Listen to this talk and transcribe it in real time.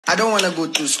I don't wanna go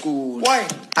to school. Why?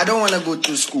 I don't wanna go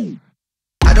to school.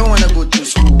 I don't wanna go to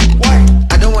school. Why?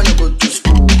 I don't wanna go to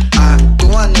school. I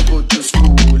don't wanna go to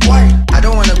school. Why? I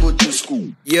don't wanna go to school.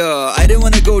 Yeah, I didn't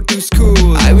wanna go to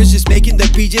school. I was just making the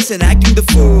PJs and acting the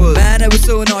fool. Man, I was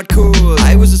so not cool.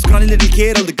 I was a scrawny little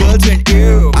kid, all the girls went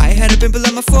ew. I had a pimple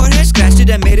on my forehead, scratched it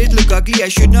and made it look ugly. I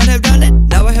should not have done it.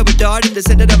 Now I have a dot in the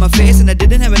center of my face, and I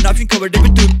didn't have an option covered it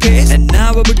with toothpaste. And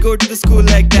now I would go to the school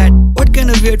like that. What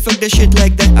kind of weird fuck that shit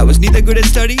like that? I was neither good at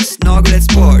studies nor good at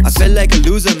sports. I felt like a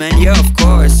loser, man, yeah, of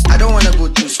course. I don't wanna go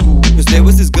to school. Cause there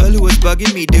was this girl who was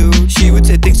bugging me, dude. She would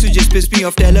say things to just piss me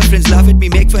off, tell her friends, laugh at me,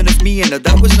 make fun of me, and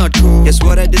that was not cool. Guess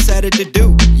what I decided to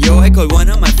do? Yo, I called one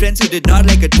of my friends who did not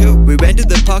like it too. We went to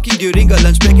the parking during our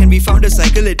lunch break and we found a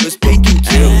cycle, it was pink and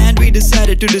cute. And we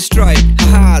decided to destroy it.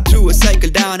 Haha, threw a cycle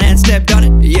down and stepped on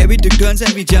it. Yeah, we took turns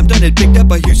and we jumped on it. Picked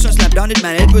up a huge stone, slapped on it,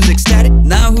 man, it was ecstatic.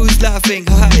 Now who's laughing?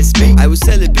 Haha, it's me. I was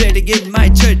celebrating in my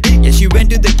church. Yeah, she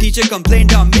went to the teacher,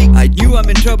 complained on me. I knew I'm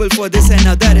in trouble for this and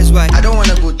now that is why I don't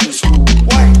wanna go to school.